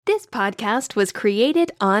This podcast was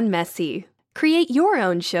created on Messy. Create your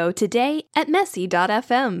own show today at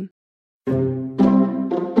messy.fm.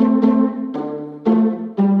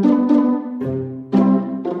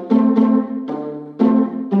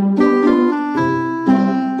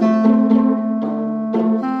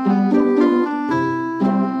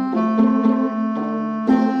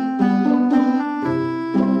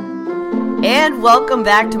 And welcome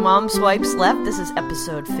back to Mom Swipes Left. This is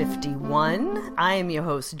episode 51. I am your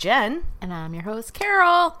host, Jen. And I'm your host,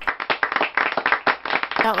 Carol.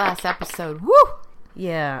 That last episode, woo!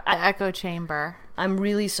 Yeah. The echo chamber. I'm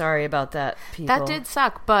really sorry about that, people. That did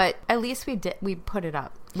suck, but at least we put it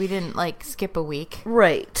up. We didn't, skip a week.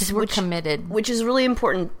 Right. Because we're committed. Which is really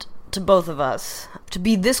important to both of us. To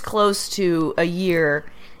be this close to a year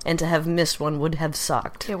and to have missed one would have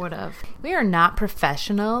sucked. It would have. We are not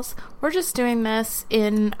professionals. We're just doing this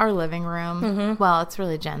in our living room. Mm-hmm. Well, it's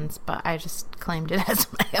really Jen's, but I just claimed it as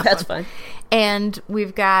my own. That's fine. And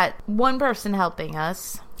we've got one person helping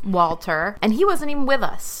us, Walter, and he wasn't even with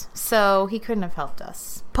us, so he couldn't have helped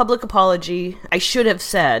us. Public apology. I should have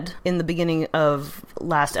said in the beginning of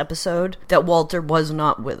last episode that Walter was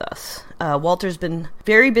not with us. Walter's been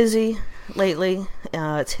very busy lately.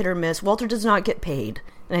 It's hit or miss. Walter does not get paid.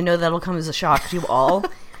 And I know that'll come as a shock to you all.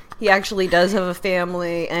 He actually does have a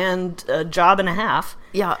family and a job and a half.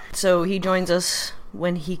 Yeah. So he joins us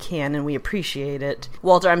when he can, and we appreciate it.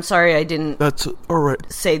 Walter, I'm sorry I didn't That's all right.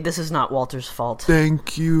 say this is not Walter's fault.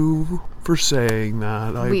 Thank you for saying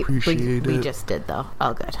that. I appreciate it. We just did, though.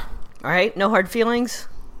 Oh, good. All right? No hard feelings?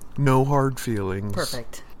 No hard feelings.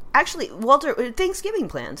 Perfect. Actually, Walter, Thanksgiving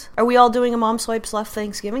plans. Are we all doing a Mom Swipes Left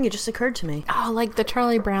Thanksgiving? It just occurred to me. Oh, like the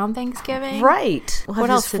Charlie Brown Thanksgiving? Right. We'll have What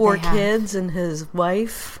his else did 4 they have? kids and his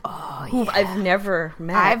wife. Oh, Who yeah. I've never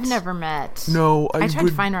met. I've never met. No, I tried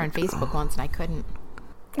to find her on Facebook once and I couldn't.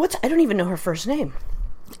 I don't even know her first name.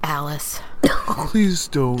 Alice. Please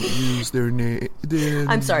don't use their name.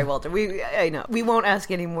 I'm sorry, Walter. I know. We won't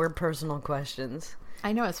ask any more personal questions.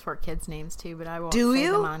 I know his 4 kids' names too, but I won't Do say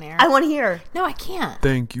you? them on air. I want to hear. No, I can't.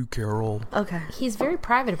 Thank you, Carol. Okay. He's very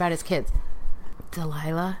private about his kids.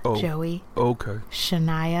 Delilah, Oh. Joey, Okay.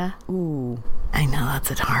 Shania. Ooh. I know, that's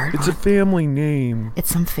a hard It's one. a family name. It's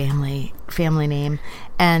some family name.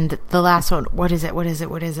 And the last one, what is it?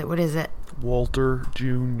 Walter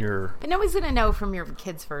Jr. But nobody's going to know from your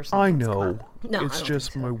kids' first names. I know. No, it's I don't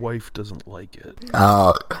just think so. my wife doesn't like it.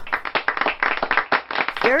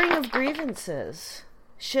 Airing of grievances.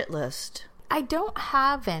 Shit list. I don't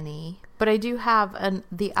have any, but I do have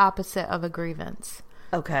the opposite of a grievance.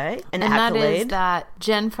 Okay. An And accolade. that is that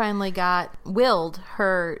Jen finally willed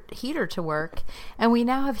her heater to work, and we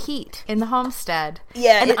now have heat in the homestead.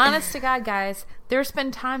 Yeah, And honest to God, guys, there's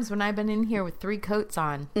been times when I've been in here with 3 coats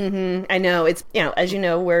on. I know. It's, as you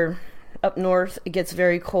know, we're up north. It gets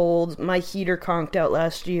very cold. My heater conked out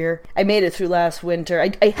last year. I made it through last winter.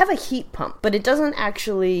 I have a heat pump, but it doesn't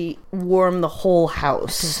actually warm the whole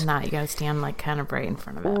house. It's not. You gotta stand kind of right in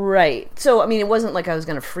front of it. Right. So, it wasn't like I was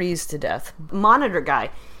going to freeze to death. Monitor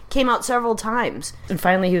guy came out several times. And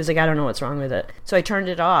finally he was like, I don't know what's wrong with it. So I turned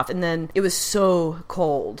it off. And then it was so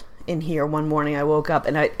cold in here one morning. I woke up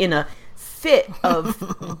and in a fit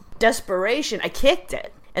of desperation, I kicked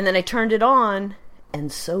it. And then I turned it on. And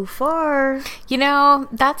so far...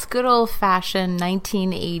 That's good old-fashioned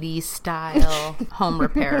 1980s style home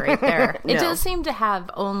repair right there. It No. does seem to have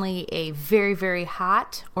only a very, very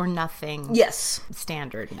hot or nothing Yes.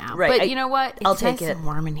 standard now. Right. But you know what? It's I'll take nice it. and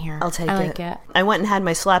warm in here. I'll take I it. like it. I went and had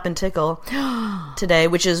my slap and tickle today,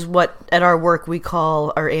 which is what at our work we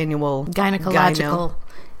call our annual Gynecological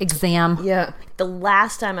exam. Yeah. The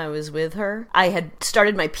last time I was with her, I had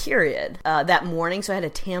started my period that morning, so I had a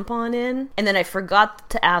tampon in. And then I forgot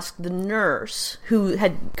to ask the nurse who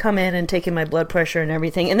had come in and taken my blood pressure and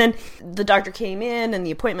everything. And then the doctor came in and the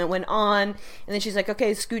appointment went on. And then she's like,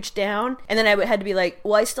 okay, scooch down. And then I had to be like,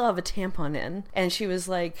 well, I still have a tampon in. And she was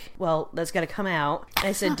like, well, that's got to come out. And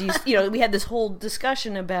I said, we had this whole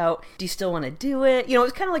discussion about, do you still want to do it? It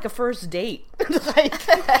was kind of like a first date.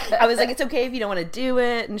 I was like, it's okay if you don't want to do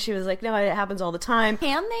it. And she was like, no, it happens all the time.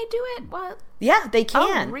 Can they do it? What? Yeah, they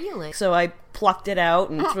can. Oh, really? So I plucked it out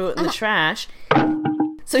and threw it in the trash.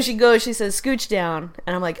 So she says, scooch down.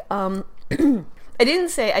 And I'm like, I didn't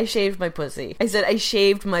say I shaved my pussy. I said I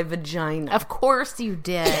shaved my vagina. Of course you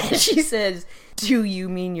did. She says, do you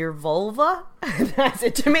mean your vulva? And I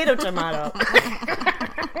said, tomato.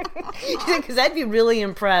 Because I'd be really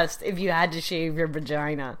impressed if you had to shave your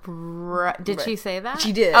vagina. Did she say that?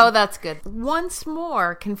 She did. Oh, that's good. Once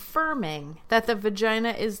more confirming that the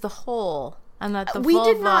vagina is the hole And that the we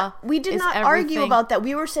vulva did is not everything. argue about that.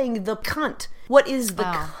 We were saying the cunt. What is the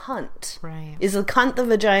cunt? Right. Is the cunt the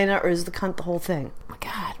vagina or is the cunt the whole thing? Oh my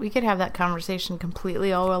God, we could have that conversation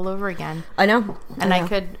completely all over again. I know. And I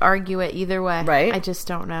could argue it either way. Right. I just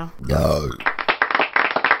don't know. No.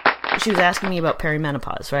 She was asking me about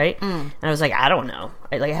perimenopause, right? And I was like, I don't know.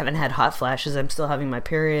 I haven't had hot flashes. I'm still having my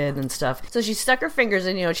period and stuff. So she stuck her fingers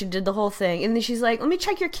in, she did the whole thing. And then she's like, let me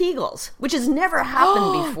check your Kegels, which has never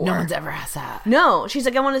happened before. No one's ever asked that. No. She's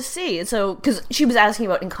like, I want to see. And so, because she was asking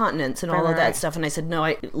about incontinence and all of that stuff. And I said, no,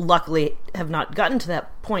 I luckily have not gotten to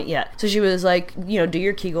that point yet. So she was like, do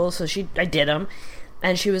your Kegels. So I did them.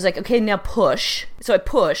 And she was like, okay, now push. So I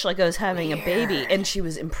pushed like I was having a baby. And she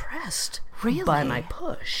was impressed by my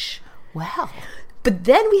push. Wow. But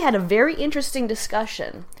then we had a very interesting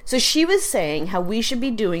discussion. So she was saying how we should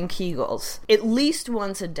be doing Kegels at least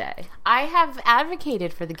once a day. I have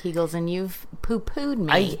advocated for the Kegels and you've poo-pooed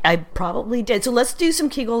me. I probably did. So let's do some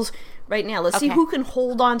Kegels right now. Let's see who can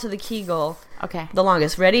hold on to the Kegel the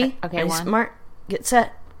longest. Ready? Okay, one. Smart. Get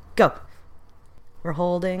set. Go. We're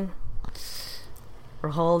holding. We're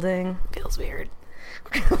holding. Feels weird.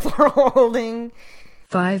 We're holding.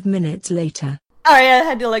 5 minutes later. All right, I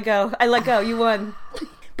had to let go. I let go. You won.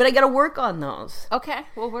 But I got to work on those. Okay,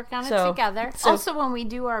 we'll work on it together. Also, when we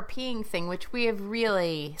do our peeing thing, which we have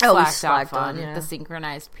really slacked off on, the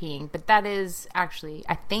synchronized peeing, but that is actually,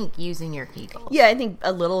 I think, using your Kegels. Yeah, I think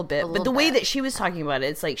a little bit. But the way that she was talking about it,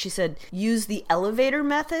 it's like she said, use the elevator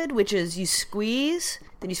method, which is you squeeze,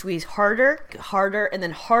 then you squeeze harder, and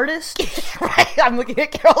then hardest. Right, I'm looking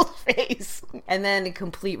at Carol's face. And then a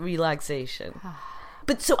complete relaxation.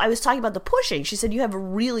 But so I was talking about the pushing. She said, you have a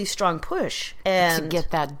really strong push. And to get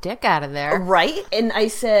that dick out of there. Right? And I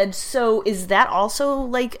said, so is that also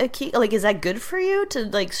like a key? Like, is that good for you to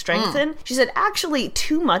like strengthen? She said, actually,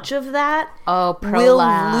 too much of that will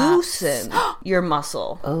loosen your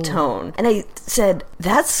muscle tone. And I said,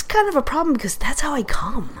 that's kind of a problem because that's how I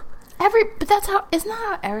come. But that's how, isn't that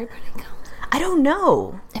how everybody comes? I don't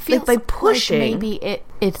know. It feels like by pushing. Like maybe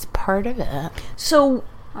it's part of it. So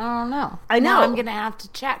I don't know. I know. Now I'm going to have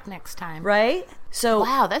to check next time. Right? So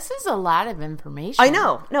wow, this is a lot of information. I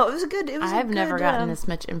know. No, it was a good. I've never gotten this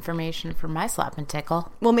much information from my slap and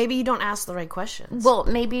tickle. Well, maybe you don't ask the right questions. Well,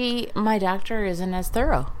 maybe my doctor isn't as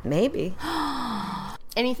thorough. Maybe.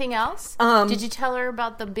 Anything else? Did you tell her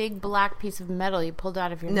about the big black piece of metal you pulled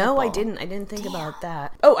out of your nipple? No, I didn't. I didn't think about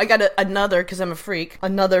that. Oh, I got another, because I'm a freak,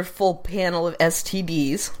 another full panel of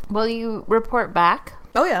STDs. Will you report back?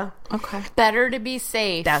 Oh, yeah. Okay. Better to be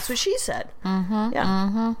safe. That's what she said. Mm-hmm. Yeah.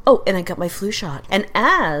 Mm-hmm. Oh, and I got my flu shot. And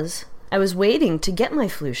as I was waiting to get my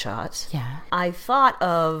flu shot, I thought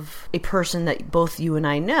of a person that both you and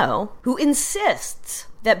I know who insists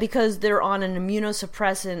that because they're on an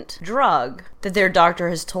immunosuppressant drug, that their doctor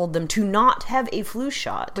has told them to not have a flu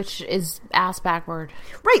shot. Which is ass backward.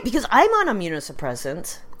 Right, because I'm on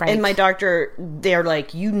immunosuppressants. Right. And my doctor, they're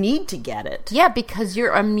like, you need to get it. Yeah, because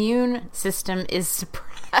your immune system is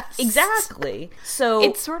suppressed. Exactly. So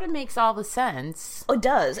it sort of makes all the sense. It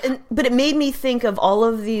does. But it made me think of all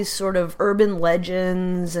of these sort of urban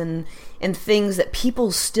legends and things that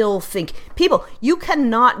people still think. People, you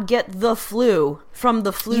cannot get the flu from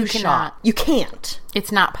the flu shot. You can't.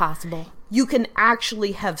 It's not possible. You can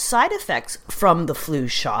actually have side effects from the flu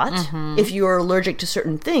shot if you're allergic to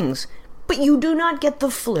certain things, but you do not get the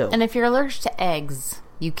flu. And if you're allergic to eggs,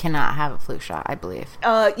 you cannot have a flu shot, I believe.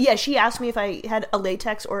 Yeah, she asked me if I had a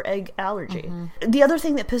latex or egg allergy. The other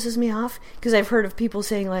thing that pisses me off, because I've heard of people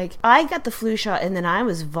saying, like, I got the flu shot and then I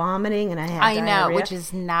was vomiting and I had diarrhea. I know, which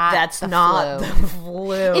is not That's not the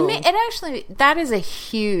flu. It actually, that is a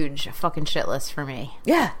huge fucking shit list for me.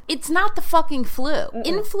 Yeah. It's not the fucking flu.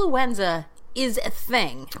 Influenza is a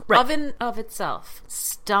thing of itself.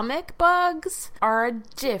 Stomach bugs are a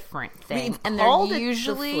different thing. And they're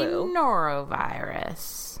usually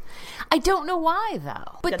norovirus. I don't know why,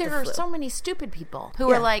 though. But there are so many stupid people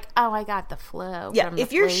who are like, oh, I got the flu. Yeah,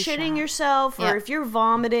 if you're shitting yourself or if you're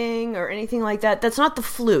vomiting or anything like that, that's not the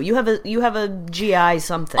flu. You have a GI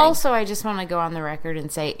something. Also, I just want to go on the record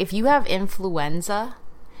and say, if you have influenza,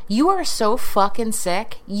 you are so fucking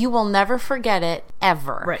sick, you will never forget it,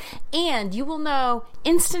 ever. Right. And you will know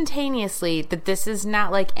instantaneously that this is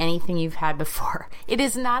not like anything you've had before. It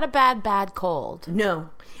is not a bad cold. No.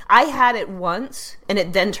 I had it once, and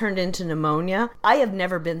it then turned into pneumonia. I have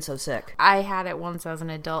never been so sick. I had it once as an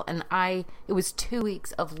adult, and it was 2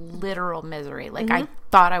 weeks of literal misery. Like, I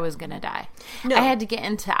thought I was going to die. No. I had to get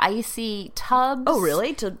into icy tubs. Oh,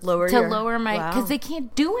 really? To lower my... Because they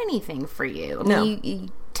can't do anything for you. I mean, you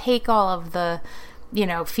take all of the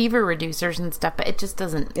fever reducers and stuff, but it just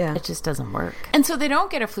doesn't work. And so they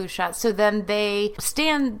don't get a flu shot, so then they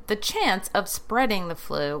stand the chance of spreading the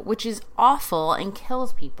flu, which is awful and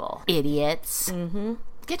kills people. Idiots. Mm-hmm.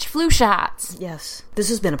 Get your flu shots. Yes. This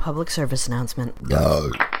has been a public service announcement.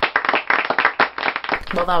 No.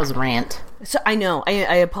 Well, that was a rant. So I know.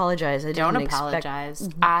 I apologize. Don't apologize.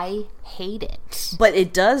 I hate it. But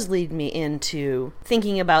it does lead me into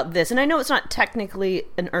thinking about this. And I know it's not technically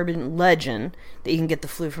an urban legend that you can get the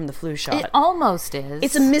flu from the flu shot. It almost is.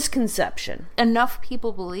 It's a misconception. Enough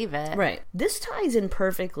people believe it. Right. This ties in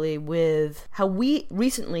perfectly with how we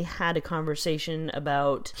recently had a conversation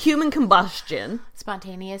about human combustion.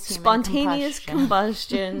 Spontaneous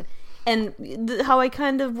combustion. And how I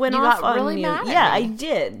kind of went off on really you. Mad yeah, at me. I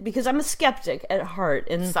did, because I'm a skeptic at heart.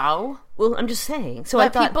 And so? Well, I'm just saying. So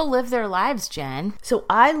Let people live their lives, Jen. So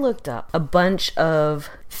I looked up a bunch of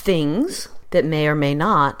things that may or may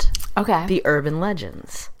not be urban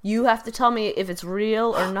legends. You have to tell me if it's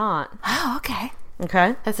real or not. Oh, okay.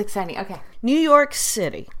 Okay? That's exciting. Okay. New York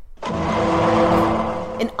City.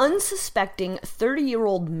 An unsuspecting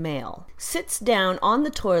 30-year-old male sits down on the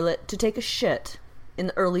toilet to take a shit in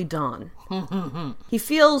the early dawn. He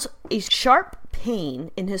feels a sharp pain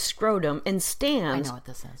in his scrotum and stands I know what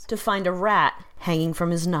this is. to find a rat hanging from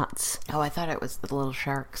his nuts. Oh, I thought it was the little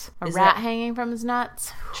sharks. A rat hanging from his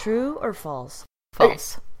nuts? True or false?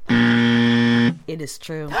 False. It is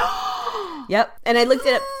true. Yep. And I looked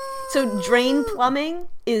it up. So drain plumbing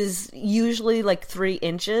is usually like 3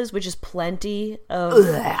 inches, which is plenty of...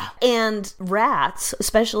 And rats,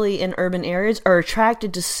 especially in urban areas, are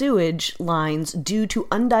attracted to sewage lines due to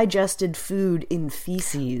undigested food in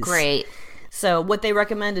feces. Great. So what they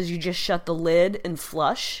recommend is you just shut the lid and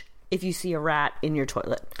flush if you see a rat in your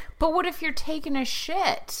toilet. But what if you're taking a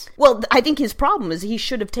shit? Well, I think his problem is he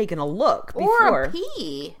should have taken a look before. Or a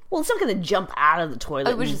pee. Well, it's not going to jump out of the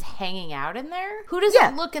toilet. It was just hanging out in there? Who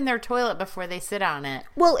doesn't look in their toilet before they sit on it?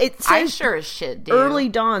 Well, it says I sure as shit do. Early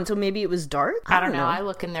dawn, so maybe it was dark? I don't know. I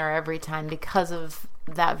look in there every time because of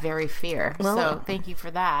that very fear. Well, so thank you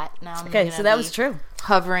for that. Now I'm so that was true.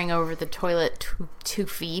 Hovering over the toilet 2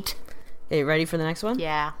 feet. Are you ready for the next one?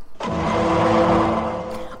 Yeah.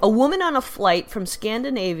 A woman on a flight from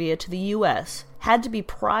Scandinavia to the U.S. had to be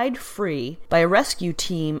pried free by a rescue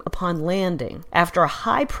team upon landing after a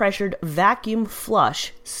high-pressured vacuum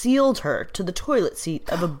flush sealed her to the toilet seat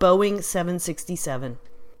of a Boeing 767.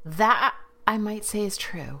 That, I might say, is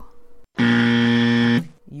true.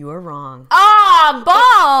 You are wrong. Ah,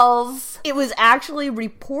 balls! It was actually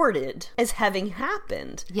reported as having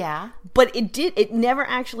happened. Yeah. But it never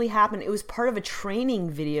actually happened. It was part of a training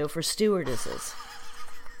video for stewardesses.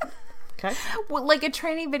 Okay. Well, like a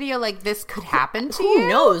training video like this could happen to you? Who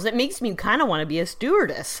knows? It makes me kind of want to be a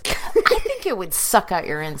stewardess. I think it would suck out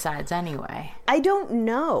your insides anyway. I don't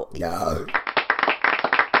know. No.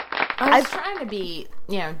 I was trying to be,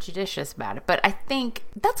 judicious about it, but I think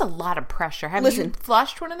that's a lot of pressure. Have you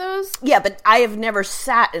flushed one of those? Yeah, but I have never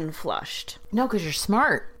sat and flushed. No, because you're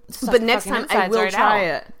smart. But next time I will try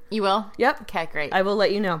it. You will? Yep. Okay, great. I will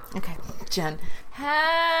let you know. Okay. Jen.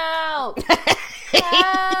 Help!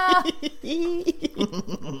 Help!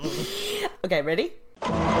 Okay, ready?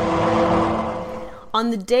 On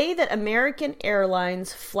the day that American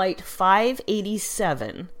Airlines Flight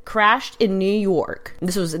 587 crashed in New York,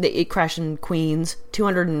 it crashed in Queens,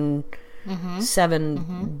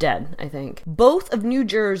 207 dead, I think. Both of New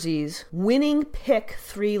Jersey's winning pick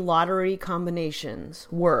 3 lottery combinations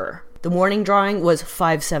were: the morning drawing was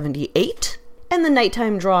 578, and the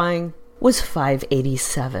nighttime drawing was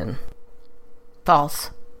 587. False.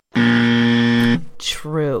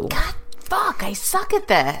 True. God, fuck, I suck at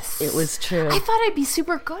this. It was true. I thought I'd be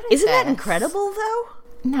super good at Isn't this. that incredible, though?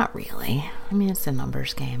 Not really. I mean, it's a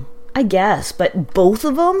numbers game. I guess, but both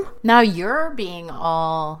of them? Now you're being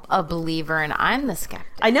all a believer and I'm the skeptic.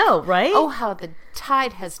 I know, right? Oh, how the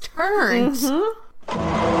tide has turned. Mm-hmm.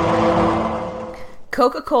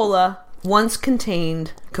 Coca-Cola once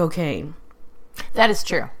contained cocaine. That is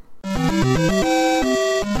true.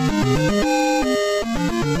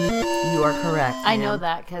 You are correct. I know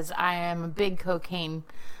that because I am a big cocaine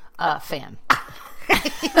fan.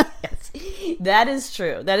 Yes. That is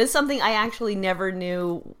true. That is something I actually never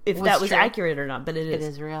knew if that was true. Accurate or not, but it is. It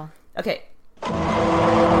is real. Okay.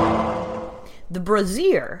 The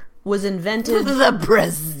brassiere was invented... The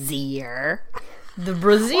brassiere? The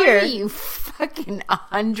brassiere... What are you, fucking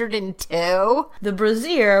 102? The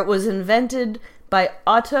brassiere was invented by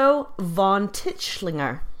Otto von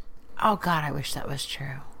Tischlinger. Oh, God, I wish that was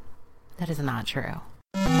true. That is not true.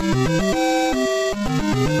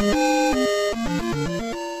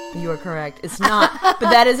 You You are correct. It's not,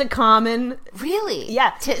 but that is a common. Really?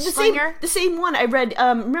 Yeah, Tit-slinger? the same one I read.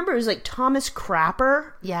 Remember, it was like Thomas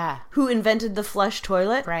Crapper. Yeah. Who invented the flush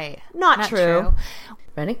toilet? Right. Not true.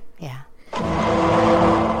 Ready? Yeah.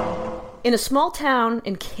 In a small town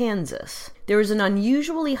in Kansas, there is an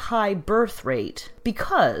unusually high birth rate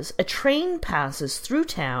because a train passes through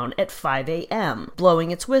town at 5 a.m.,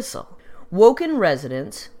 blowing its whistle. Woken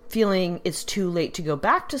residents, feeling it's too late to go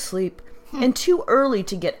back to sleep and too early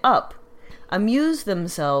to get up, amuse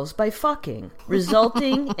themselves by fucking,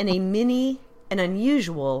 resulting in an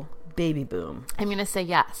unusual baby boom. I'm going to say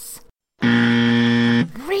yes.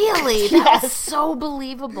 Really? That was so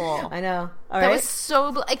believable. I know. That was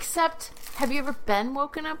so... Except, have you ever been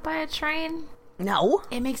woken up by a train? No.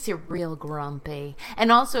 It makes you real grumpy.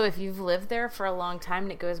 And also, if you've lived there for a long time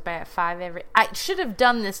and it goes by at 5 every... I should have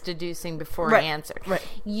done this deducing before I answered. Right.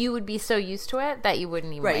 You would be so used to it that you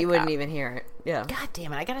wouldn't even you wouldn't up. even hear it. Yeah. God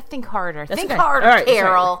damn it. I gotta think harder. That's think okay. harder, All right,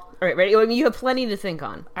 Carol. All right, ready? Well, you have plenty to think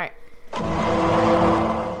on. All right.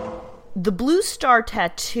 The Blue Star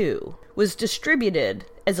tattoo was distributed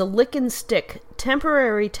as a lick and stick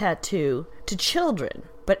temporary tattoo to children,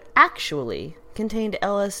 but actually contained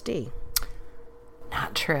LSD.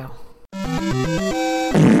 Not true.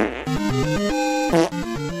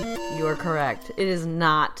 You are correct. It is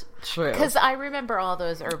not true. Because I remember all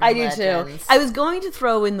those urban I do legends. too. I was going to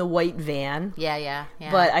throw in the white van. Yeah.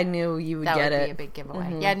 But I knew you would that get would it. be a big giveaway.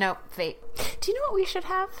 Mm-hmm. Yeah, no, fate. Do you know what we should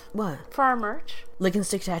have? What? For our merch? Lick and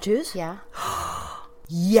stick tattoos? Yeah.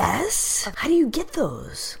 Yes. How do you get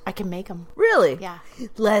those? I can make them. Really? Yeah.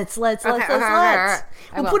 Let's. Okay.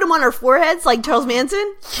 We'll put them on our foreheads like Charles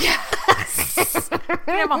Manson? Yes.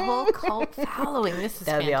 We have a whole cult following. This is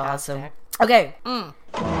That'd fantastic. be awesome. Okay.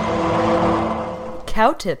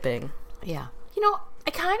 Cow tipping. Yeah. You know,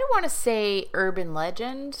 I kind of want to say urban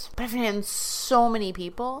legend, but I've known so many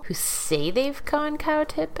people who say they've gone cow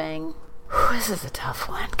tipping. This is a tough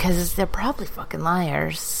one because they're probably fucking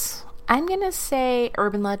liars. I'm going to say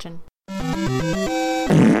urban legend.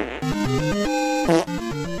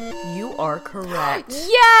 You are correct.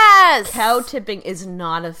 Yes! Cow tipping is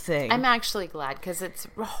not a thing. I'm actually glad because it's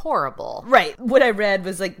horrible. Right. What I read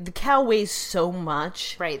was like the cow weighs so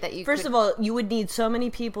much. Right. That you First of all, you would need so many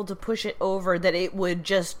people to push it over that it would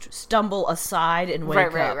just stumble aside and wake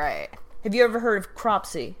up. Right. Have you ever heard of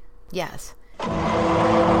Cropsey? Yes.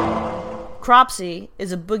 Cropsey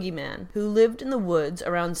is a boogeyman who lived in the woods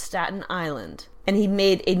around Staten Island, and he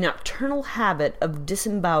made a nocturnal habit of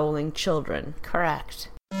disemboweling children. Correct.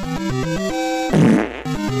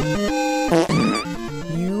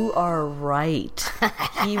 You are right.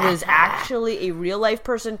 He was actually a real-life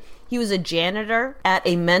person. He was a janitor at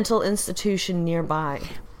a mental institution nearby.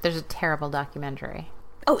 There's a terrible documentary.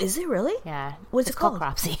 Oh, is it really? Yeah. What's it's it called?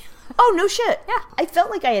 Cropsey. Oh, no shit. Yeah. I felt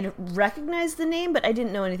like I had recognized the name, but I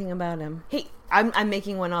didn't know anything about him. Hey, I'm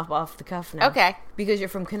making one off the cuff now. Okay. Because you're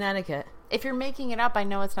from Connecticut. If you're making it up, I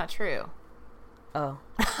know it's not true. Oh.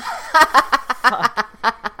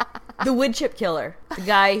 The wood chip killer. The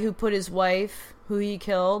guy who put his wife, who he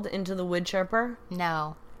killed, into the wood chipper.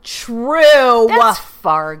 No. True. That's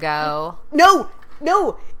Fargo. No.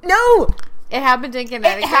 It happened in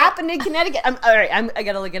Connecticut. It happened in Connecticut. All right, I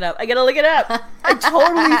gotta look it up. I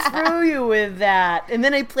totally threw you with that. And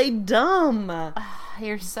then I played dumb.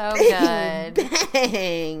 You're so good.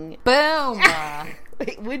 Bang. Boom.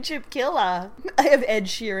 Wait, wood chip killer. I have Ed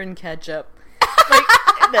Sheeran ketchup. Like,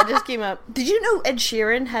 that just came up. Did you know Ed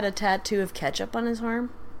Sheeran had a tattoo of ketchup on his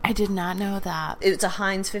arm? I did not know that. It's a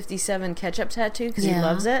Heinz 57 ketchup tattoo because he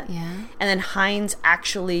loves it. Yeah. And then Heinz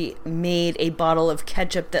actually made a bottle of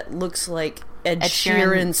ketchup that looks like Ed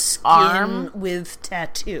Sheeran's skin arm with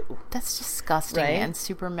tattoo. That's disgusting, Right? and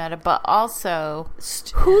super meta. But also,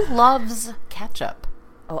 who loves ketchup?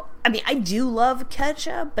 Oh, I mean, I do love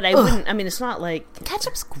ketchup, but I wouldn't. I mean, it's not like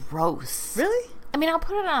Ketchup's gross. really I mean, I'll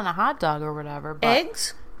put it on a hot dog or whatever. But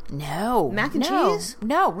eggs, No. Mac and cheese?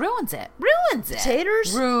 No, ruins it.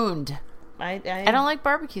 potatoes. Ruined. I don't like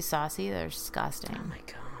barbecue sauce either. It's disgusting. Oh my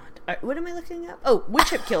god! All right, what am I looking up? Oh, wood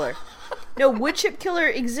chip killer. No, wood chip killer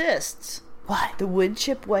exists. What? The wood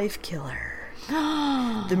chip wife killer.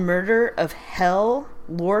 The murder of Helle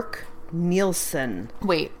Lork Nielsen.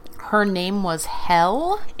 Wait, her name was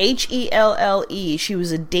Helle? Helle. She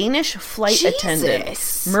was a Danish flight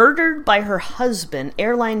attendant, murdered by her husband,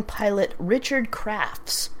 airline pilot Richard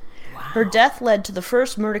Crafts. Wow. Her death led to the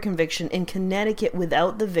first murder conviction in Connecticut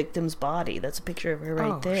without the victim's body. That's a picture of her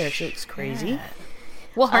right there. She looks crazy.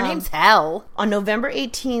 Well, her name's Helle. On November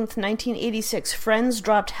 18th, 1986, friends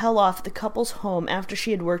dropped Helle off at the couple's home after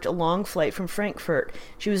she had worked a long flight from Frankfurt.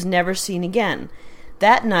 She was never seen again.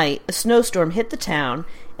 That night, a snowstorm hit the town,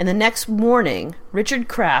 And the next morning, Richard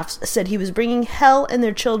Crafts said he was bringing Hel and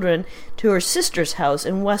their children to her sister's house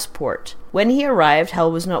in Westport. When he arrived,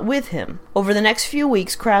 Hel was not with him. Over the next few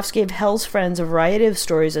weeks, Crafts gave Hel's friends a variety of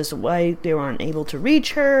stories as to why they were unable to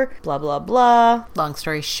reach her, blah, blah, blah. Long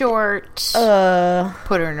story short,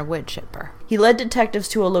 put her in a wood chipper. He led detectives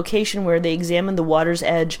to a location where they examined the water's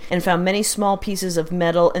edge and found many small pieces of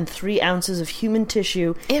metal and 3 ounces of human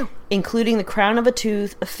tissue, including the crown of a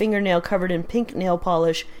tooth, a fingernail covered in pink nail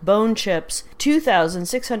polish, bone chips,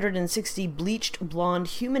 2,660 bleached blonde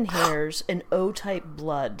human hairs, and O-type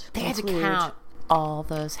blood. They had to count all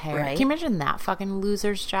those hairs. Right? Can you imagine that fucking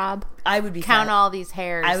loser's job? I would be count all these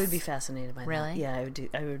hairs. I would be fascinated by that. Really? Yeah,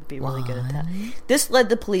 I would be really good at that. This led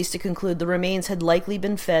the police to conclude the remains had likely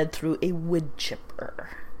been fed through a wood chipper.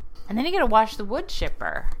 And then you gotta wash the wood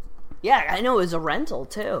chipper. Yeah, I know, it was a rental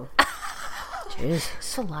too. Jeez.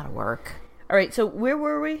 It's a lot of work. All right, so where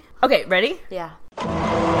were we? Okay, ready? Yeah.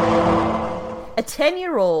 A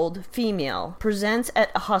 10-year-old female presents at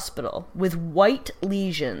a hospital with white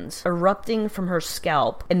lesions erupting from her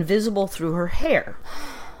scalp and visible through her hair.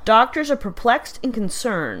 Doctors are perplexed and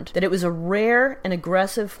concerned that it was a rare and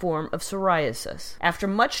aggressive form of psoriasis. After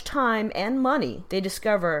much time and money, they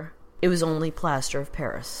discover it was only plaster of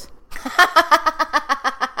Paris.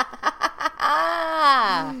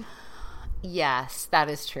 Yes, that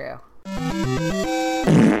is true.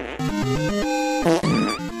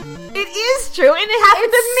 It is true, and it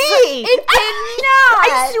happened to me. It did not.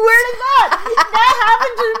 I swear to God, that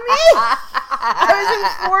happened to me. I was in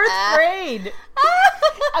 4th grade.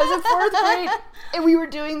 I was in 4th grade, and we were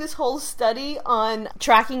doing this whole study on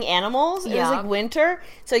tracking animals. It was like winter,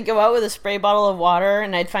 so I'd go out with a spray bottle of water,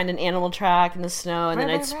 and I'd find an animal track in the snow, and then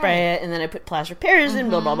I'd spray it, and then I'd put plaster of Paris in,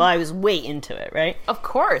 blah, blah, blah. I was way into it, right? Of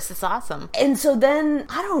course, it's awesome. And so then,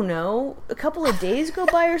 I don't know, a couple of days go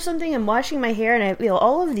by or something, I'm washing my hair, and I feel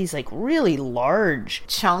all of these, like, really large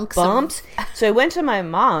chunks, bumps. So I went to my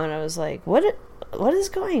mom, and I was like, what is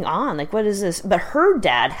going on? Like, what is this? But her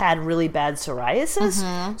dad had really bad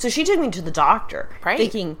psoriasis, so she took me to the doctor,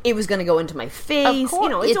 thinking it was going to go into my face. Of course. You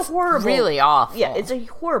know, it's a horrible, really awful. Yeah, it's a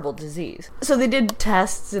horrible disease. So they did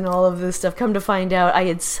tests and all of this stuff. Come to find out, I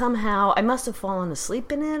must have fallen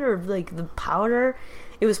asleep in it, or like the powder.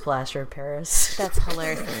 It was plaster of Paris. That's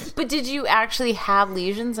hilarious. But did you actually have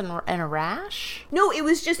lesions and a rash? No, it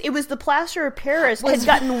was the plaster of Paris had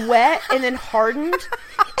gotten wet and then hardened.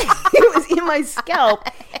 It was in my scalp,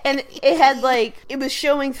 and it was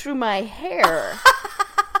showing through my hair.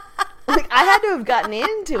 Like, I had to have gotten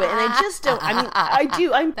into it, and I just don't. I mean, I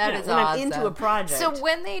do. I'm into a project. So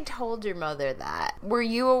when they told your mother that, were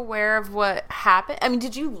you aware of what happened? I mean,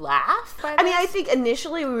 did you laugh by this? I mean, I think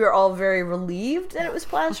initially we were all very relieved that it was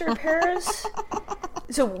plaster of Paris.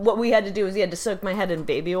 So what we had to do was we had to soak my head in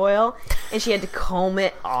baby oil, and she had to comb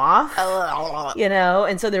it off. You know,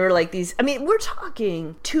 and so there were like these. I mean, we're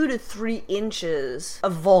talking 2 to 3 inches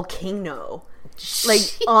of volcano, like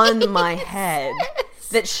on my head.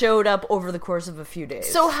 That showed up over the course of a few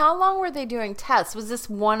days. So how long were they doing tests? Was this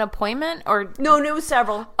one appointment or? No, it was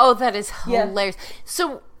several. Oh, that is hilarious. Yeah.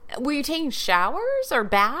 So were you taking showers or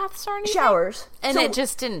baths or anything? Showers. And it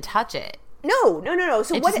just didn't touch it? No.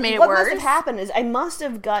 So what must have happened is I must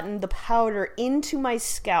have gotten the powder into my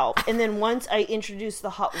scalp, and then once I introduced the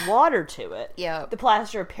hot water to it, the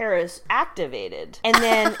plaster of Paris activated, and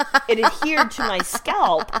then it adhered to my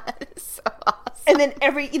scalp. That is so awesome. And then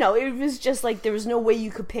it was just like there was no way you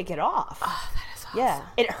could pick it off. Oh, that is awesome. Yeah,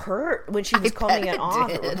 it hurt when she was combing it off.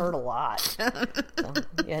 It would hurt a lot. So,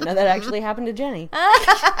 yeah, no, that actually happened to Jenny.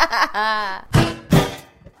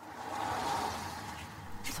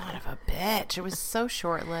 Son of a bitch. It was so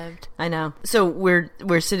short-lived. I know. So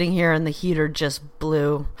we're sitting here and the heater just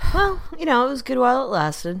blew. Well, it was good while it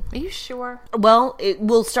lasted. Are you sure? Well, it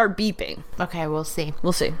will start beeping. Okay, we'll see.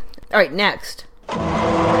 We'll see. All right, next.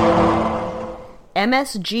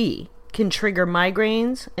 MSG can trigger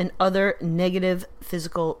migraines and other negative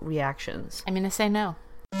physical reactions. I'm going to say no.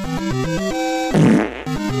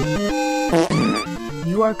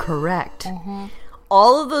 You are correct. Mm-hmm.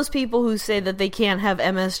 All of those people who say that they can't have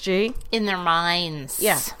MSG in their minds.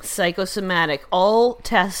 Yeah, psychosomatic. All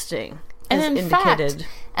testing has indicated.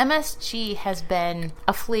 Fact, MSG has been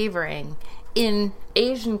a flavoring in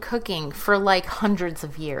Asian cooking for like hundreds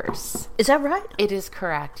of years. Is that right? It is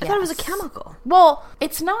correct. I thought it was a chemical. Well,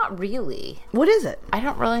 it's not really. What is it? I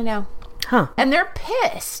don't really know. Huh. And they're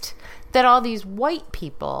pissed that all these white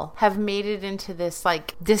people have made it into this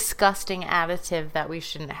like disgusting additive that we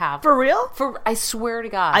shouldn't have. For real? I swear to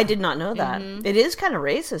God. I did not know that. Mm-hmm. It is kind of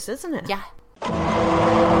racist, isn't it? Yeah.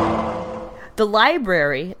 The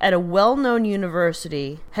library at a well-known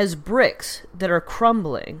university has bricks that are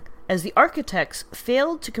crumbling as the architects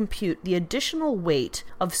failed to compute the additional weight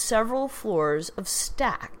of several floors of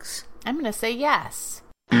stacks. I'm going to say yes.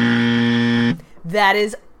 That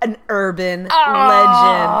is an urban legend.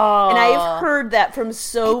 And I've heard that from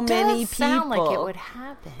many people. It sound like it would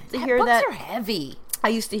happen. Books are heavy. I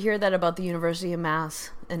used to hear that about the University of Mass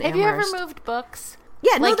in Amherst. Have you ever moved books?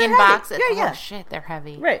 Yeah, no, they're in heavy. boxes? Yeah. Oh, shit, they're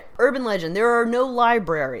heavy. Right. Urban legend. There are no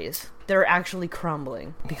libraries that are actually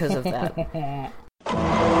crumbling because of that.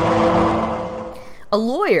 A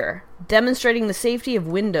lawyer demonstrating the safety of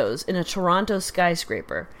windows in a Toronto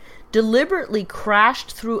skyscraper deliberately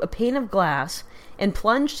crashed through a pane of glass and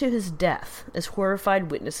plunged to his death as horrified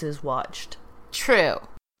witnesses watched. True.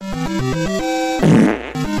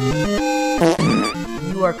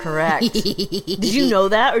 You are correct. Did you know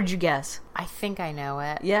that, or did you guess? I think I know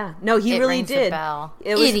it. Yeah. No, he really rings did. A bell.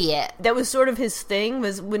 Idiot. That was sort of his thing,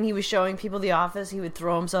 was when he was showing people The Office, he would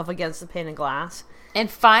throw himself against the pane of glass. And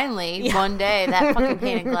finally, one day, that fucking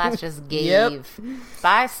pane of glass just gave. Yep.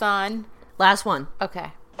 Bye, son. Last one.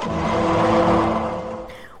 Okay.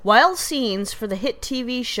 While scenes for the hit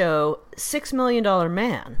TV show $6 Million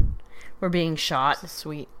Man were being shot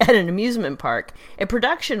at an amusement park, a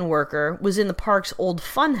production worker was in the park's old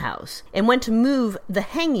funhouse and went to move the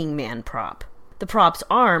hanging man prop. The prop's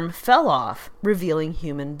arm fell off, revealing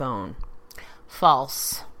human bone.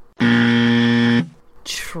 False.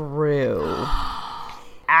 True.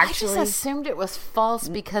 Actually, I just assumed it was false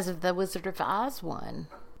because of the Wizard of Oz one.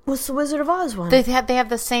 What's the Wizard of Oz one? They have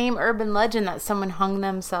the same urban legend that someone hung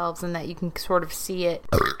themselves and that you can sort of see it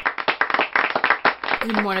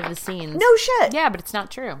in one of the scenes. No shit. Yeah, but it's not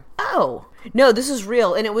true. Oh. No, this is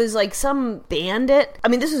real. And it was like some bandit. I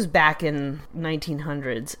mean, this was back in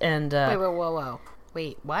 1900s. And whoa.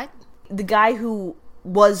 Wait, what? The guy who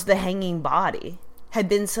was the hanging body had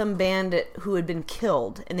been some bandit who had been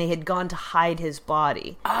killed, and they had gone to hide his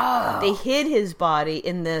body. Oh. They hid his body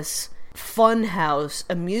in this funhouse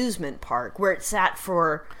amusement park where it sat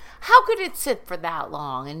for... How could it sit for that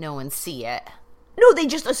long and no one see it? No, they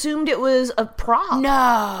just assumed it was a prop.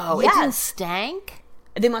 No. Yes. It didn't stank?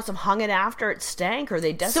 They must have hung it after it stank, or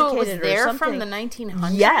they desiccated it or something. So it was there from the 1900s?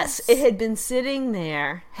 Yes, it had been sitting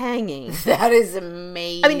there, hanging. That is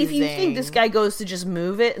amazing. I mean, if you think this guy goes to just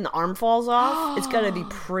move it and the arm falls off, it's got to be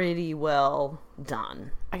pretty well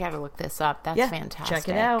done. I got to look this up. That's fantastic. Check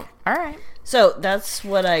it out. All right. So that's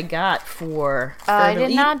what I got for... I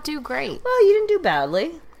did not do great. Well, you didn't do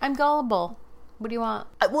badly. I'm gullible. What do you want?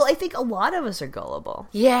 Well, I think a lot of us are gullible.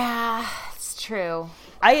 Yeah, it's true.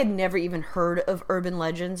 I had never even heard of urban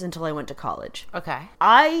legends until I went to college. Okay.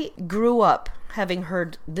 I grew up having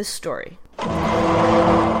heard this story.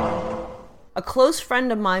 A close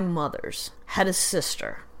friend of my mother's had a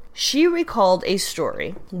sister. She recalled a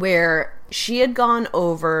story where she had gone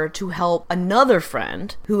over to help another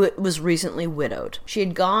friend who was recently widowed. She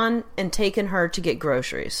had gone and taken her to get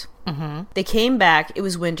groceries. Mm-hmm. They came back. It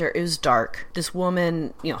was winter. It was dark. This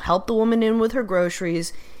woman, helped the woman in with her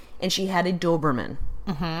groceries, and she had a Doberman.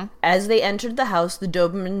 Mm-hmm. As they entered the house, the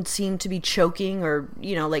Doberman seemed to be choking or,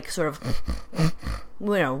 sort of,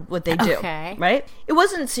 what they do. Okay. Right? It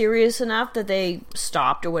wasn't serious enough that they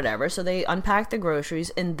stopped or whatever, so they unpacked the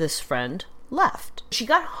groceries, and this friend left. She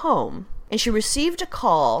got home, and she received a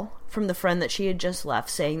call from the friend that she had just left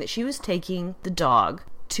saying that she was taking the dog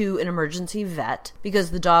to an emergency vet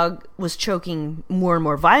because the dog was choking more and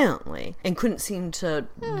more violently and couldn't seem to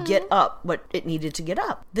get up what it needed to get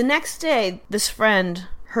up. The next day, this friend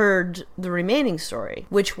heard the remaining story,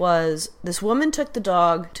 which was this woman took the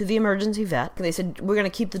dog to the emergency vet. And they said, we're going to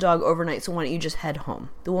keep the dog overnight, so why don't you just head home?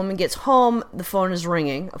 The woman gets home, the phone is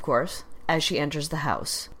ringing, of course, as she enters the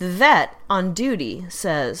house. The vet on duty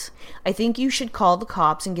says, I think you should call the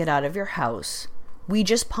cops and get out of your house. We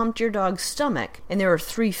just pumped your dog's stomach, and there are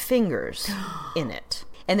 3 fingers in it.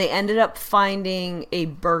 And they ended up finding a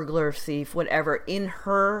burglar, thief, whatever, in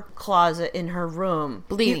her closet, in her room.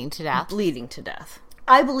 Bleeding to death. Bleeding to death.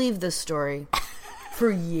 I believed this story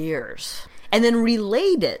for years. And then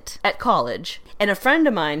relayed it at college. And a friend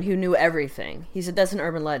of mine who knew everything, he said, that's an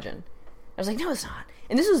urban legend. I was like, no, it's not.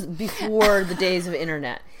 And this was before the days of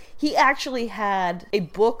internet. He actually had a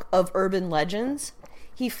book of urban legends.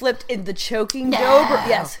 He flipped in the choking Doberman.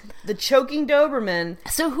 Yes, the choking Doberman.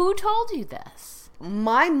 So who told you this?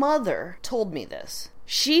 My mother told me this.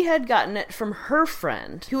 She had gotten it from her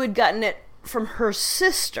friend, who had gotten it from her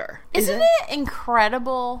sister. Isn't it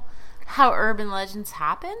incredible how urban legends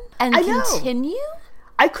happen and continue?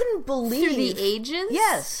 I couldn't believe. Through the ages?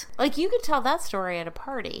 Yes. Like, you could tell that story at a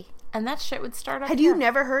party. and that shit would start up. Had here. you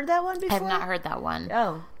never heard that one before? I have not heard that one.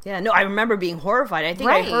 Oh, yeah. No, I remember being horrified. I think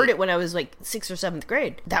I heard it when I was like 6th or 7th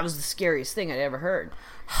grade. That was the scariest thing I'd ever heard.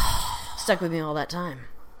 Stuck with me all that time.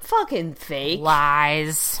 Fucking fake.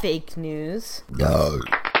 Lies. Fake news. No.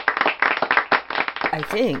 I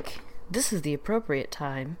think this is the appropriate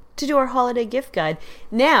time to do our holiday gift guide.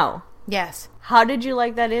 Now, Yes. how did you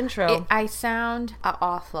like that intro? I sound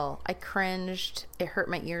awful. I cringed. It hurt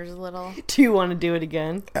my ears a little. Do you want to do it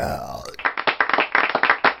again?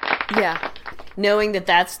 Yeah. Knowing that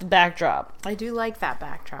that's the backdrop. I do like that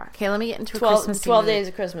backdrop. Okay, let me get into a 12 Christmas 12 mood. days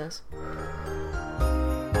of Christmas.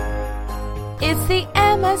 It's the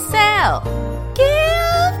MSL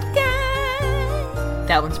gift guide.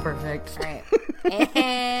 That one's perfect. All right.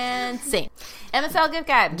 And sing. MSL gift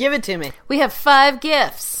guide. Give it to me. We have 5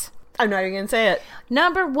 gifts. I'm not even going to say it.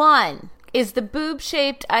 Number 1 is the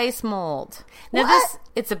boob-shaped ice mold. Now What?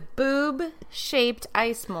 it's a boob-shaped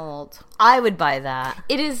ice mold. I would buy that.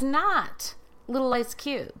 It is not little ice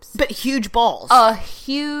cubes. But huge balls. A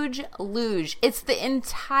huge luge. It's the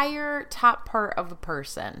entire top part of a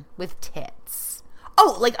person with tits.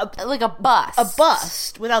 Oh, like a bust. a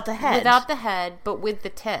bust without the head. Without the head, but with the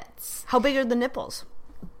tits. How big are the nipples?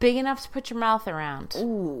 Big enough to put your mouth around.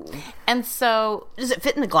 Ooh. And so... Does it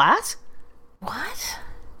fit in a glass? What?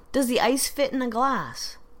 Does the ice fit in a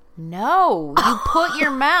glass? No. You put your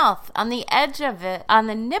mouth on the edge of it, on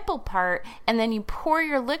the nipple part, and then you pour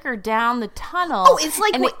your liquor down the tunnel. Oh, it's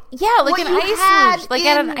like and what- like what an you had ice luge, like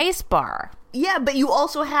at in- an ice bar. Yeah, but you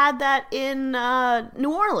also had that in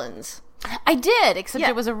New Orleans. I did, except Yeah.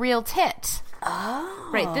 it was a real tit. Oh.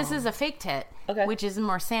 Right, this is a fake tit, Okay. which is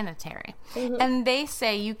more sanitary. And they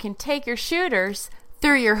say you can take your shooters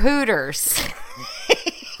through your hooters.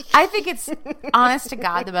 I think it's, honest to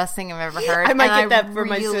God, the best thing I've ever heard. I might and get that for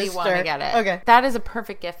my really want to sister. get it. Okay. That is a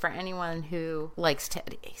perfect gift for anyone who likes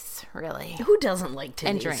titties, really. Who doesn't like titties?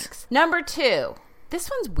 And drinks. Number 2. This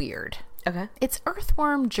one's weird. Okay. It's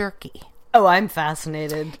earthworm jerky. Oh, I'm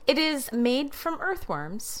fascinated. It is made from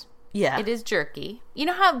earthworms. Yeah. It is jerky. You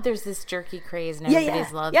know how there's this jerky craze and Yeah,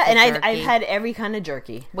 everybody's yeah. loves Yeah, the and jerky? I've had every kind of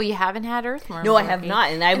jerky. Well, you haven't had earthworm No, I jerky. have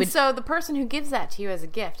not, and I would- so the person who gives that to you as a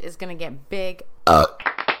gift is going to get big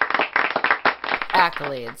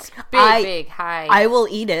accolades. Big, high I will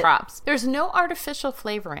eat it. props. There's no artificial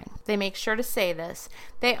flavoring. They make sure to say this.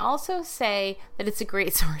 They also say that it's a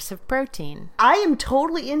great source of protein. I am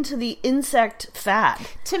totally into the insect fad.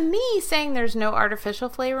 To me, saying there's no artificial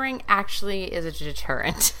flavoring actually is a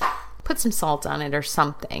deterrent. Put some salt on it or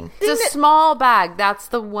something. It's a small bag. That's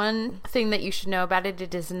the one thing that you should know about it.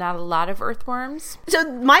 It is not a lot of earthworms.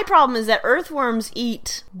 So my problem is that earthworms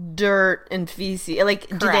eat dirt and feces. Like,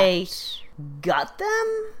 do they gut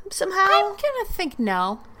them somehow? I'm gonna think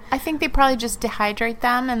no. I think they probably just dehydrate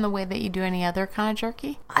them in the way that you do any other kind of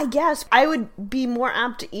jerky. I guess I would be more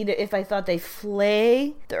apt to eat it if I thought they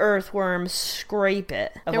flay the earthworm, scrape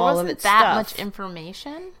it of There all wasn't of its that stuff, much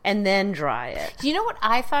information. and then dry it. Do you know what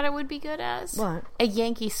I thought it would be good as? What? A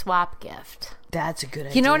Yankee swap gift. That's a good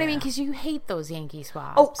idea. You know what I mean? Because you hate those Yankee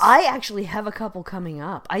swaps. Oh, I actually have a couple coming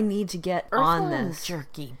up. I need to get on Earthworm this.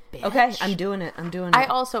 jerky, bitch. Okay, I'm doing it. I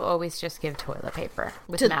also always just give toilet paper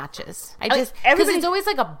with matches. I just because everybody- it's always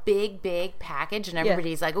like a big package, and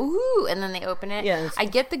everybody's like, "Ooh!" and then they open it. Yeah, I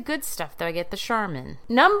get the good stuff though. I get the Charmin.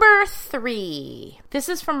 Number 3. This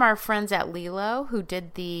is from our friends at Lilo who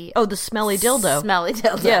did the the smelly dildo. smelly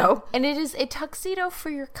dildo. Yeah. And it is a tuxedo for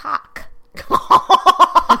your cock.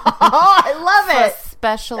 Oh, I love For it.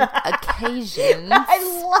 special occasions.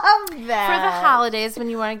 I love that. For the holidays when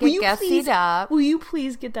you want to get gussied up. Will you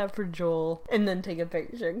please get that for Joel and then take a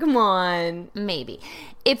picture? Come on. Maybe.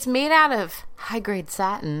 It's made out of high-grade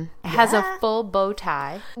satin. It has a full bow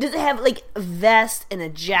tie. Does it have like a vest and a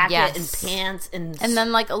jacket Yes. and pants and And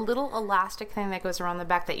then like a little elastic thing that goes around the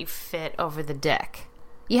back that you fit over the dick.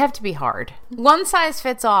 You have to be hard. One size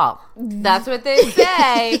fits all. That's what they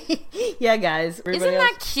say. yeah, guys. Isn't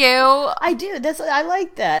that cute? I do. I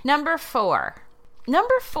like that. Number 4.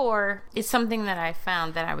 Number 4 is something that I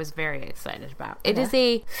found that I was very excited about. It is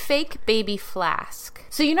a fake baby flask.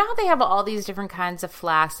 So you know how they have all these different kinds of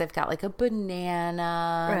flasks? They've got like a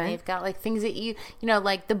banana. Right. They've got like things that you know,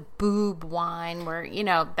 like the boob wine where, you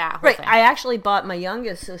know, that whole Right. thing. I actually bought my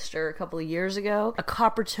youngest sister a couple of years ago a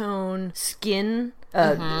copper tone skin.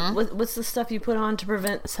 What's the stuff you put on to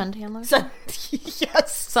prevent Suntan lotion?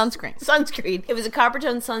 yes, Sunscreen. sunscreen. It was a copper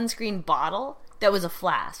tone sunscreen bottle that was a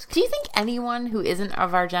flask. Do you think anyone who isn't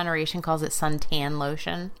of our generation calls it suntan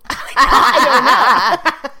lotion? I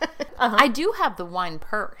don't know. I do have the wine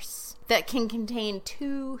purse that can contain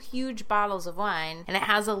 2 huge bottles of wine, and it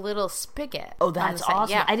has a little spigot. Oh, that's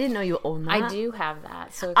awesome. Yeah. I didn't know you owned that. I do have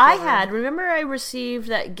that. So remember I received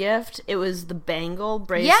that gift? It was the bangle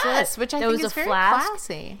bracelet. Yes, which I think is very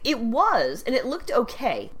classy. It was, and it looked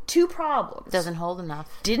okay. 2 problems. Doesn't hold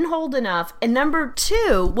enough. Didn't hold enough. And number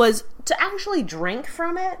 2 was to actually drink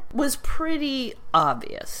from it was pretty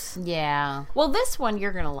obvious. Yeah. Well, this one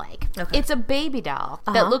you're going to like. Okay. It's a baby doll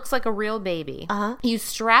that looks like a real baby. You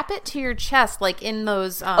strap it to your chest like in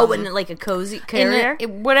those... in like a cozy carrier?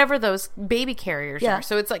 Whatever those baby carriers are.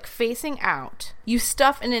 So it's like facing out. You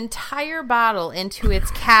stuff an entire bottle into its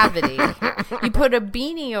cavity. You put a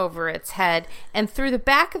beanie over its head, and through the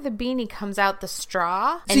back of the beanie comes out the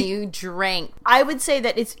straw, and you drink. I would say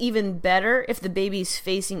that it's even better if the baby's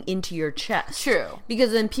facing into your chest. True.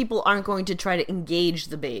 Because then people aren't going to try to engage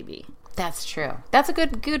the baby. That's true. That's a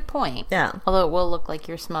good point. Yeah. Although it will look like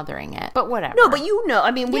you're smothering it. But whatever. No, but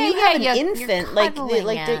I mean, when you have an infant,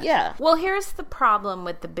 yeah. Well, here's the problem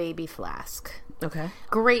with the baby flask. Okay.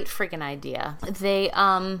 Great freaking idea. They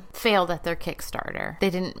failed at their Kickstarter. They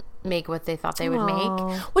didn't make what they thought they would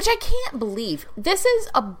make, which I can't believe. This is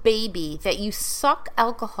a baby that you suck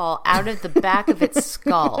alcohol out of the back of its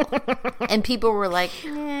skull, and people were like,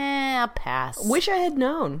 I'll pass. Wish I had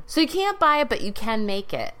known. So you can't buy it, but you can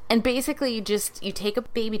make it. And basically you take a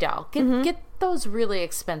baby doll, get those really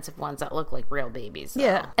expensive ones that look like real babies.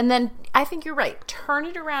 Yeah. And then I think you're right. Turn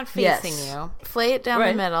it around facing you, flay it down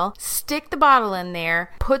the middle, stick the bottle in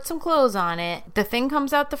there, put some clothes on it. The thing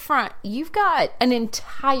comes out the front. You've got an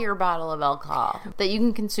entire bottle of alcohol that you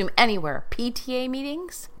can consume anywhere. PTA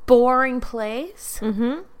meetings, boring plays,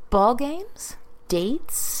 ball games,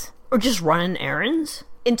 dates, or just running errands.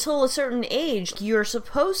 Until a certain age, you're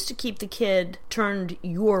supposed to keep the kid turned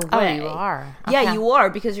your way. Oh, you are? Okay. Yeah, you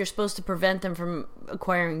are, because you're supposed to prevent them from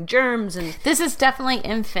acquiring germs. And this is definitely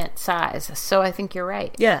infant size, so I think you're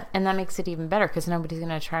right. Yeah. And that makes it even better, because nobody's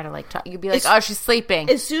going to try to talk. You'd be like, oh, she's sleeping.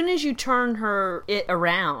 As soon as you turn it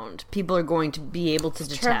around, people are going to be able to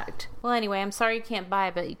detect. True. Well, anyway, I'm sorry you can't buy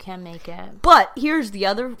it, but you can make it. But here's the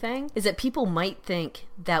other thing, is that people might think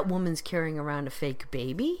that woman's carrying around a fake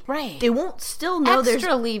baby. Right. They won't still know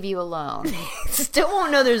leave you alone. Still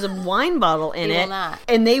won't know there's a wine bottle in it. They will not.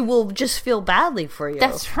 And they will just feel badly for you.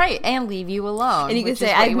 That's right. And leave you alone. And you can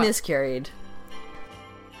say, I've miscarried.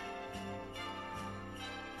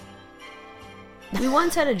 We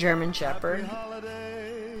once had a German Shepherd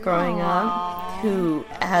growing up who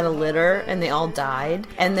had a litter, and they all died.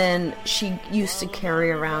 And then she used to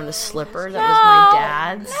carry around a slipper that was my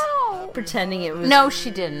dad's, pretending it was... No,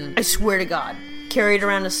 she didn't. I swear to God. Carried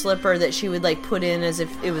around a slipper that she would put in as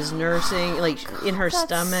if it was nursing, in her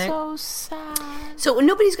stomach. So sad. So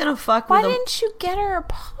nobody's gonna fuck with Why didn't you get her a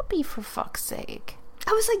puppy, for fuck's sake?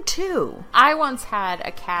 I was 2. I once had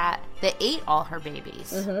a cat that ate all her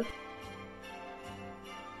babies.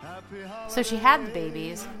 So she had the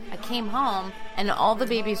babies. I came home, and all the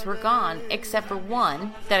babies were gone, except for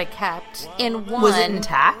one that I kept. And one... Was it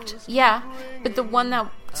intact? Yeah, but the one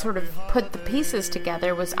that sort of put the pieces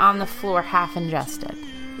together was on the floor, half ingested.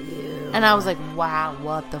 Ew. And I was like, wow,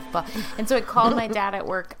 what the fuck? And so I called my dad at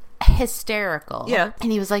work, hysterical. Yeah. And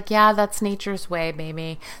he was like, yeah, that's nature's way,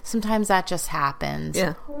 baby. Sometimes that just happens.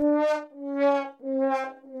 Yeah.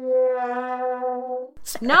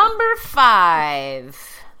 Number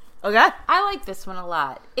 5. Okay. I like this one a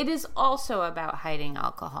lot. It is also about hiding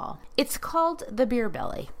alcohol. It's called the beer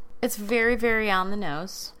belly. It's very, very on the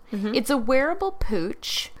nose. It's a wearable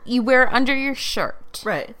pooch you wear under your shirt.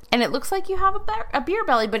 Right. And it looks like you have a beer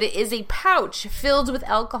belly, but it is a pouch filled with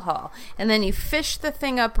alcohol. And then you fish the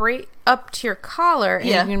thing up right up to your collar, and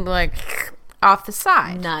you can be like... off the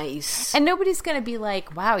side. Nice. And nobody's going to be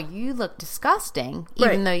like, wow, you look disgusting,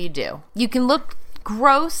 even though you do. You can look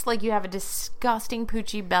gross, like you have a disgusting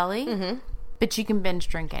poochy belly, but you can binge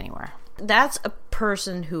drink anywhere. That's a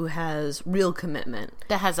person who has real commitment.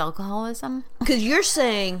 That has alcoholism? Because you're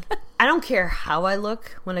saying, I don't care how I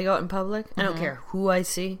look when I go out in public. I don't care who I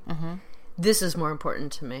see. This is more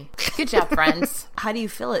important to me. Good job, friends. How do you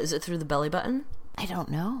fill it? Is it through the belly button? I don't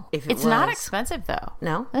know. It's not expensive, though.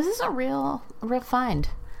 No? This is a real find.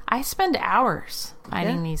 I spend hours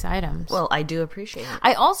finding these items. Well, I do appreciate it.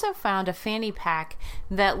 I also found a fanny pack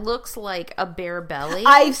that looks like a bare belly.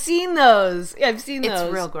 I've seen those. It's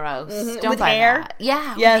real gross. Don't with buy hair? that.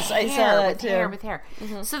 Yeah. Yes, I saw that too. With hair.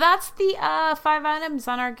 So that's the 5 items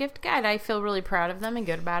on our gift guide. I feel really proud of them and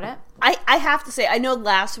good about it. I have to say, I know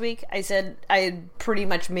last week I said I had pretty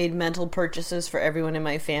much made mental purchases for everyone in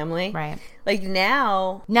my family. Right. Like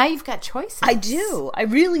now you've got choices. I do. I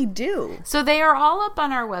really do. So they are all up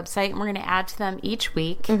on our website, and we're going to add to them each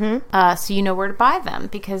week, so you know where to buy them,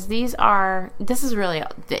 because this is really,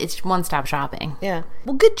 it's one-stop shopping. Yeah.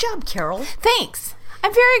 Well, good job, Carol. Thanks.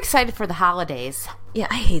 I'm very excited for the holidays. Yeah,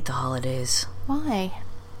 I hate the holidays. Why?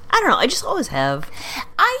 I don't know. I just always have.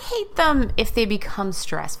 I hate them if they become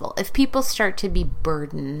stressful. If people start to be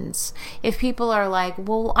burdens. If people are like,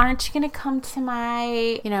 well, aren't you going to come to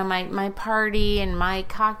my, my party and my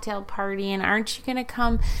cocktail party, and aren't you going to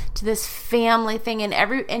come to this family thing?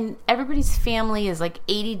 And everybody's family is like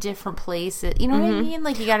 80 different places. You know what I mean?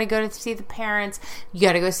 Like, you got to go to see the parents. You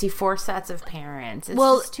got to go see 4 sets of parents. It's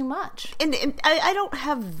just too much. And I don't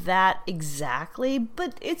have that exactly,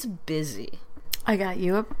 but it's busy. I got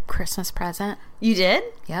you a Christmas present. You did?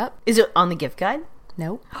 Yep. Is it on the gift guide?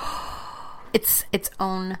 Nope. It's its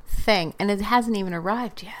own thing, and it hasn't even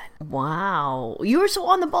arrived yet. Wow. You were so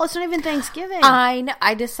on the ball. It's not even Thanksgiving. I know.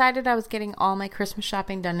 I decided I was getting all my Christmas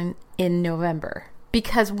shopping done in November.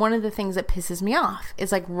 Because one of the things that pisses me off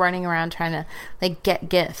is like running around trying to like get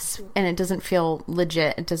gifts, and it doesn't feel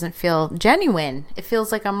legit. It doesn't feel genuine. It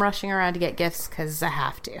feels like I'm rushing around to get gifts because I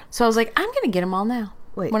have to. So I was like, I'm going to get them all now.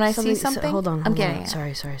 Wait, when I see something, hold on, I'm getting it.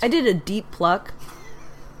 Sorry. I did a deep pluck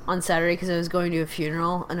on Saturday because I was going to a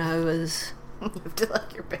funeral, and I was... You have to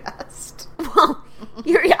like your best. Well,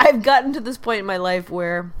 I've gotten to this point in my life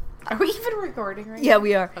where... Are we even recording right now? Yeah,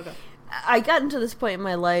 we are. Okay. I gotten to this point in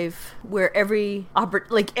my life where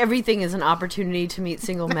everything is an opportunity to meet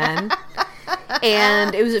single men.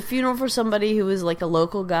 And it was a funeral for somebody who was like a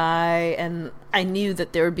local guy, and I knew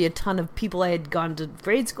that there would be a ton of people I had gone to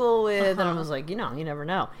grade school with, and I was like, you never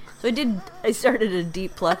know. So I started a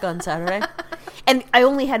deep pluck on Saturday, and I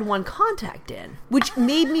only had one contact in, which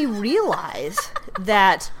made me realize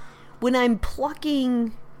that when I'm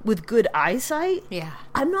plucking with good eyesight,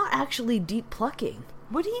 I'm not actually deep plucking.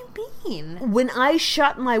 What do you mean? When I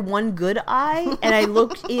shut my one good eye and I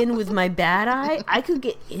looked in with my bad eye, I could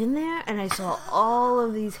get in there and I saw all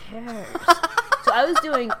of these hairs. So I was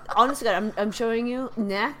doing, honestly, God, I'm showing you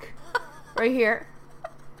neck right here,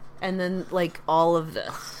 and then like all of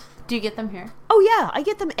this. Do you get them here? Oh yeah, I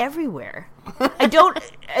get them everywhere. I don't,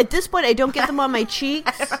 at this point, I don't get them on my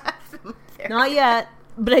cheeks. Not yet.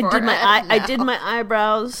 But I did my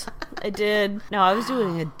eyebrows. I did. No, I was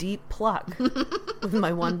doing a deep pluck with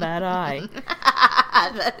my one bad eye.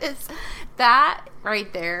 That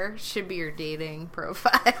right there should be your dating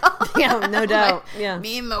profile. Yeah, no doubt. Yeah.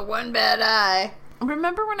 Me and my one bad eye.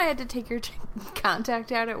 Remember when I had to take your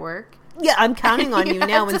contact out at work? Yeah, I'm counting on you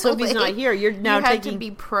now. When Sophie's not here, you're now you had to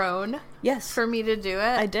be prone. Yes, for me to do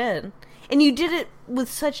it. I did. And you did it with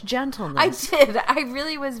such gentleness. I did. I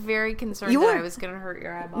really was very concerned that I was going to hurt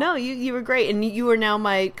your eyeball. No, you were great. And you are now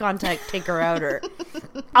my contact taker-outer.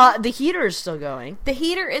 The heater is still going. The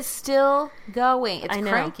heater is still going. It's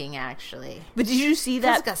cranking, actually. But did you see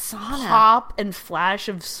that like a sauna. Pop and flash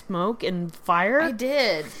of smoke and fire? I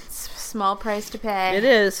did. Small price to pay. It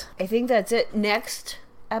is. I think that's it. Next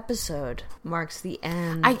episode marks the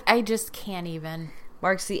end. I just can't even...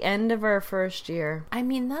 Marks the end of our first year. I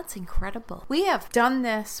mean, that's incredible. We have done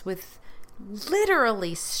this with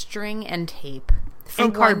literally string and tape for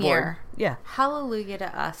and 1 cardboard. year. Yeah. Hallelujah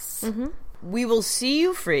to us. Mm-hmm. We will see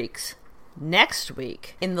you freaks next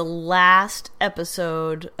week in the last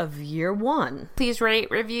episode of year 1. Please rate,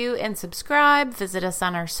 review, and subscribe. Visit us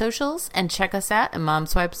on our socials and check us out at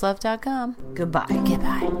momswipeslove.com. Goodbye.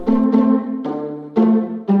 Goodbye.